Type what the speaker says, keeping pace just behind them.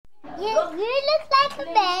You look like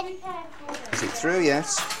a bed. Is it through?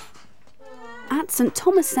 Yes. At St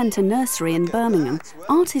Thomas Centre Nursery in Birmingham,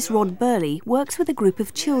 artist Rod Burley works with a group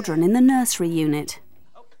of children in the nursery unit.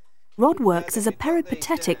 Rod works as a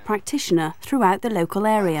peripatetic practitioner throughout the local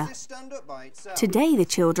area. Today the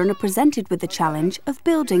children are presented with the challenge of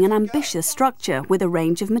building an ambitious structure with a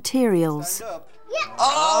range of materials.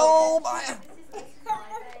 Oh my!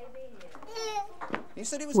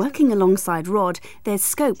 Working alongside Rod, there's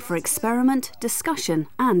scope for experiment, discussion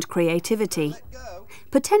and creativity.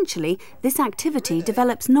 Potentially, this activity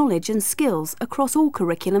develops knowledge and skills across all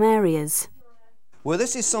curriculum areas. Well,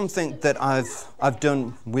 this is something that I've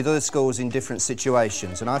done with other schools in different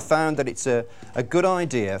situations, and I found that it's a good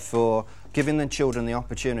idea for giving the children the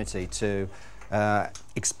opportunity to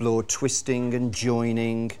explore twisting and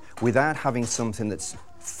joining without having something that's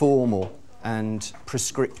formal and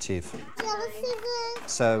prescriptive.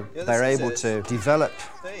 So they're able to develop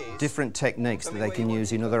different techniques that they can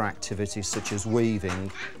use in other activities such as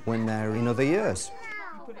weaving when they're in other years.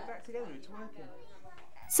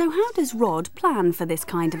 So how does Rod plan for this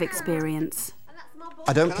kind of experience?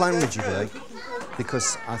 I don't plan rigidly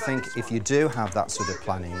because I think if you do have that sort of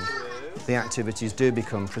planning, the activities do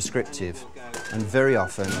become prescriptive and very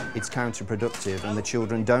often it's counterproductive and the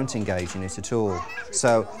children don't engage in it at all.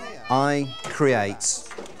 So I create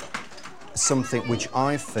something which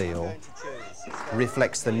I feel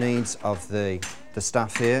reflects the needs of the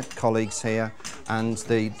staff here, colleagues here and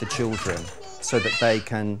the children so that they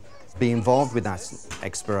can be involved with that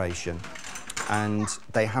exploration and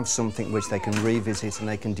they have something which they can revisit and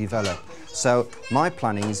they can develop. So my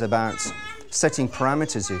planning is about setting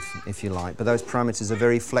parameters, if you like, but those parameters are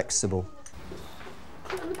very flexible.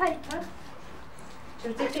 On the paper.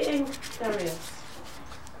 Shall we dip it in, Darius?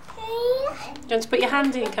 Do you want to put your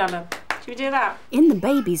hand in, Callum? Should we do that? In the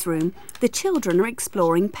baby's room, the children are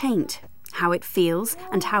exploring paint, how it feels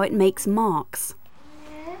and how it makes marks.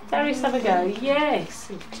 Darius, have a go.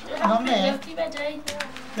 Yes. Not there.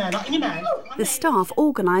 No, not in your mouth. The staff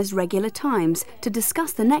organise regular times to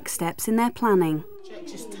discuss the next steps in their planning.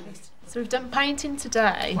 So we've done painting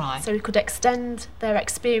today, right. So we could extend their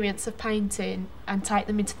experience of painting and take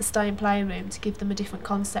them into the stone playroom to give them a different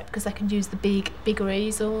concept because they can use the bigger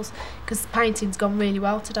easels because painting's gone really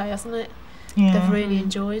well today, hasn't it? Yeah. They've really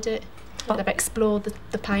enjoyed it. They've explored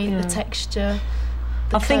the paint, the texture,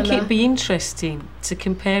 the I think colour. it'd be interesting to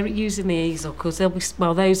compare it using the easel because they'll be,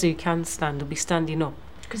 well, those who can stand will be standing up.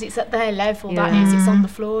 Because it's at their level, that is, it's on the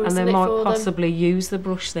floor, and isn't they it, might for possibly use the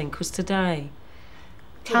brush then because today...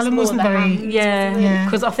 Callum wasn't very... Yeah,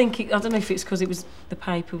 because I don't know if it's because it was the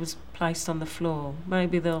paper was placed on the floor.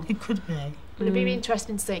 Maybe they'll... It could be. Well, it'd be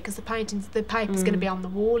interesting to see because the paper's going to be on the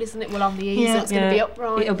wall, isn't it? Well, on the easel, it's going to be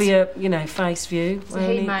upright. It'll be a face view. So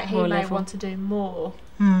he may want to do more.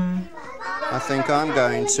 I think I'm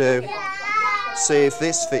going to see if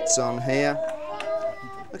this fits on here.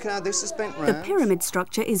 Look at how this is bent round. The pyramid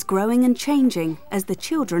structure is growing and changing as the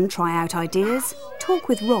children try out ideas, talk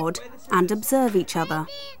with Rod and observe each other.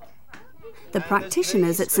 The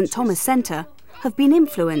practitioners at St Thomas Centre have been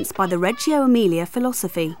influenced by the Reggio Emilia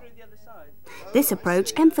philosophy. This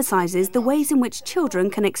approach emphasises the ways in which children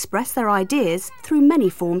can express their ideas through many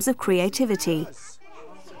forms of creativity.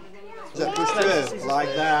 Push through,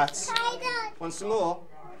 like that. Want some more?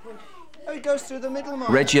 Oh, it goes through the middle, Mark.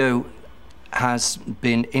 Reggio has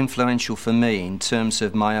been influential for me in terms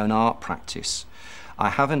of my own art practice. I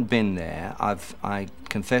haven't been there. I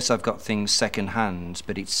confess I've got things second hand,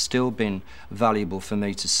 but it's still been valuable for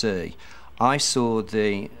me to see. I saw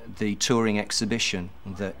the touring exhibition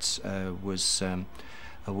that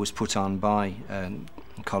was put on by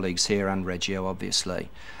colleagues here and Reggio, obviously,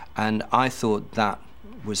 and I thought that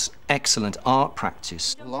was excellent art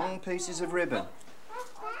practice. Long pieces of ribbon.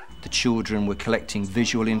 The children were collecting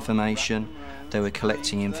visual information, they were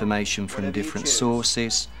collecting information from different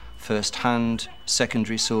sources, first-hand,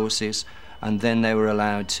 secondary sources, and then they were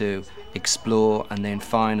allowed to explore and then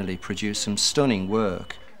finally produce some stunning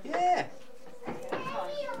work. Yeah.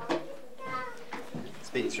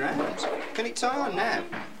 Spins round. Can it tie on now?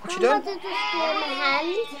 What you done?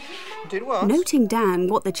 Did what? Noting down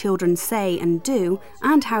what the children say and do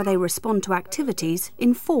and how they respond to activities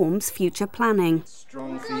informs future planning.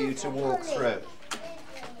 Strong for you to walk through.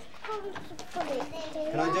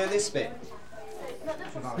 Can I do this bit?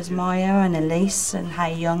 There's Maya and Elise and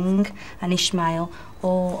Hay Young and Ishmael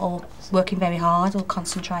all working very hard, all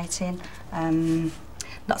concentrating.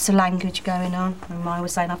 Lots of language going on. And Maya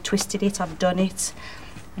was saying, I've twisted it, I've done it.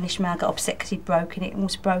 And Ishmael got upset because he'd broken it and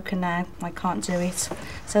was broken now. I can't do it.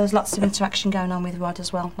 So there's lots of interaction going on with Rod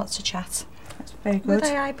as well, lots of chat. very good. Were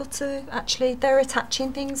they able to actually, they were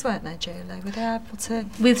attaching things, weren't they, Julie? Were they able to?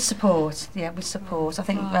 With support, yeah, with support. I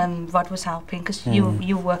think Rod was helping, because you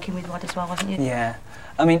were working with Rod as well, wasn't you? Yeah.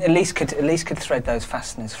 I mean, Elise could thread those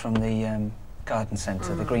fasteners from the garden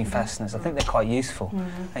centre, the green fasteners. I think they're quite useful.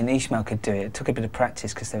 And Ishmael could do it. It took a bit of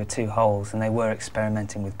practice because there were 2 holes and they were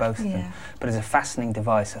experimenting with both of them. But as a fastening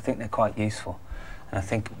device, I think they're quite useful. And I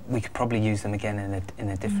think we could probably use them again in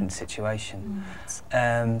a different situation.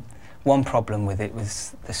 One problem with it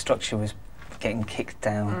was the structure was getting kicked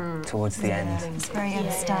down towards the end. It was very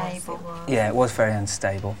unstable. Yeah, it was very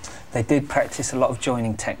unstable. They did practice a lot of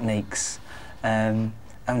joining techniques, and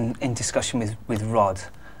in discussion with Rod,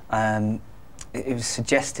 it was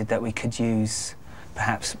suggested that we could use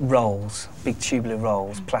perhaps rolls, big tubular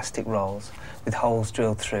rolls, plastic rolls, with holes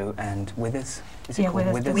drilled through and withers. Is it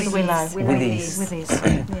called withers?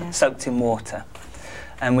 Withies. Soaked in water.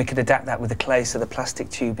 And we could adapt that with the clay, so the plastic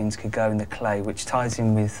tubings could go in the clay, which ties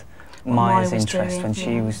in with Maya's interest when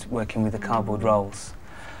she was working with the cardboard rolls.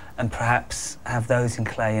 And perhaps have those in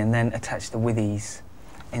clay and then attach the withies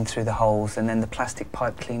in through the holes, and then the plastic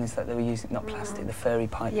pipe cleaners that they were using, not plastic, the furry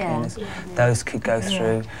pipe cleaners, those could go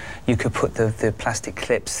through. You could put the plastic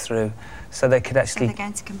clips through, so they could actually... So they're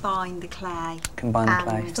going to combine the clay. Combine the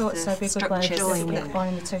clay. And the structures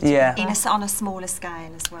on a smaller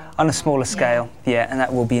scale as well. On a smaller scale, yeah, and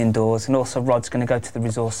that will be indoors. And also Rod's going to go to the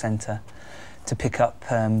resource centre to pick up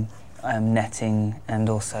netting and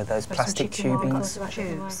also those plastic tubings.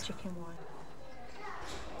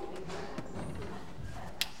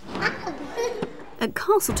 At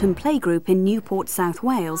Castleton Playgroup in Newport, South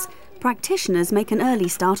Wales, practitioners make an early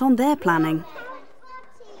start on their planning.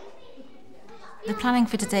 The planning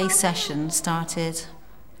for today's session started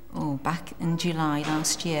back in July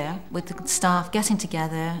last year, with the staff getting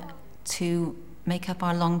together to make up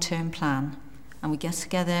our long-term plan. And we get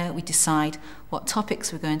together, we decide what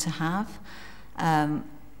topics we're going to have. Are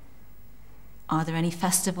there any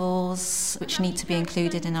festivals which need to be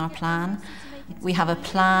included in our plan? We have a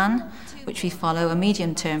plan which we follow, a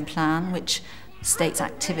medium-term plan which states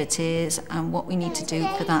activities and what we need to do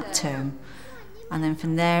for that term. And then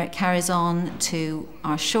from there it carries on to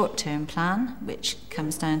our short-term plan, which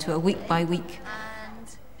comes down to a week-by-week,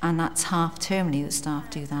 and that's half-termly that staff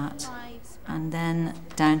do that. And then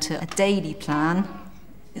down to a daily plan.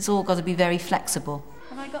 It's all got to be very flexible.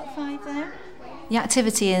 Have I got 5 there? The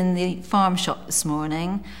activity in the farm shop this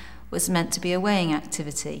morning was meant to be a weighing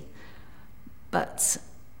activity, but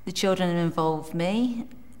the children involved me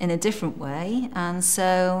in a different way, and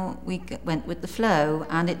so we went with the flow,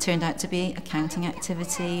 and it turned out to be a counting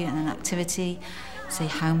activity and an activity, say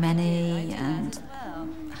how many and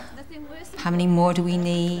how many more do we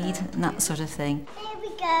need, and that sort of thing. Here we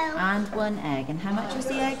go. And 1 egg. And how much was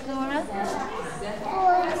the egg, Laura?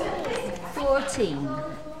 14.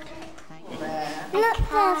 Look,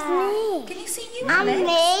 there's me. Can you see you? And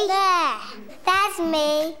me. There. There's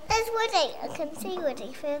me. There's Woody. I can see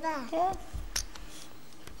Woody through there. Yeah.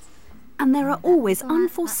 And there are always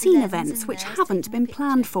unforeseen events which haven't been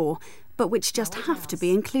planned for, but which just have to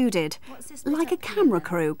be included, like a camera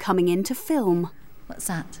crew coming in to film. What's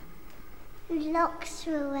that? Look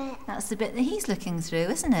through it. That's the bit that he's looking through,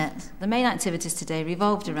 isn't it? The main activities today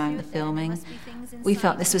revolved around the filming. We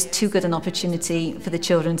felt this was too good an opportunity for the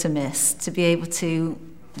children to miss, to be able to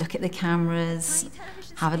look at the cameras,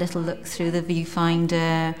 have a little look through the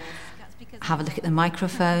viewfinder, have a look at the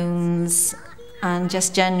microphones, and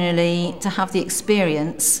just generally to have the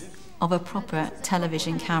experience of a proper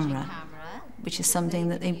television camera, which is something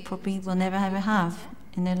that they probably will never ever have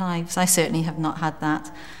in their lives. I certainly have not had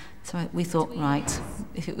that. So we thought, right,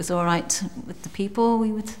 if it was all right with the people,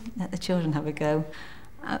 we would let the children have a go.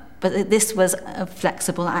 But this was a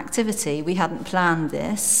flexible activity. We hadn't planned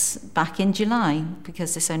this back in July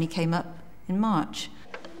because this only came up in March.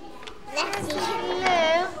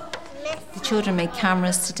 The children made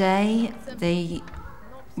cameras today. They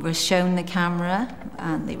were shown the camera,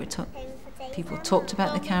 and they were people talked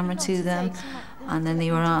about the camera to them, and then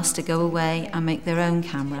they were asked to go away and make their own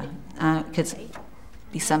camera. It could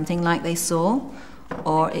be something like they saw,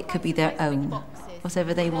 or it could be their own,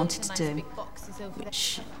 whatever they wanted to do,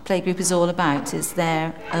 which Playgroup is all about, is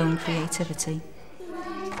their own creativity.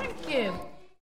 Thank you.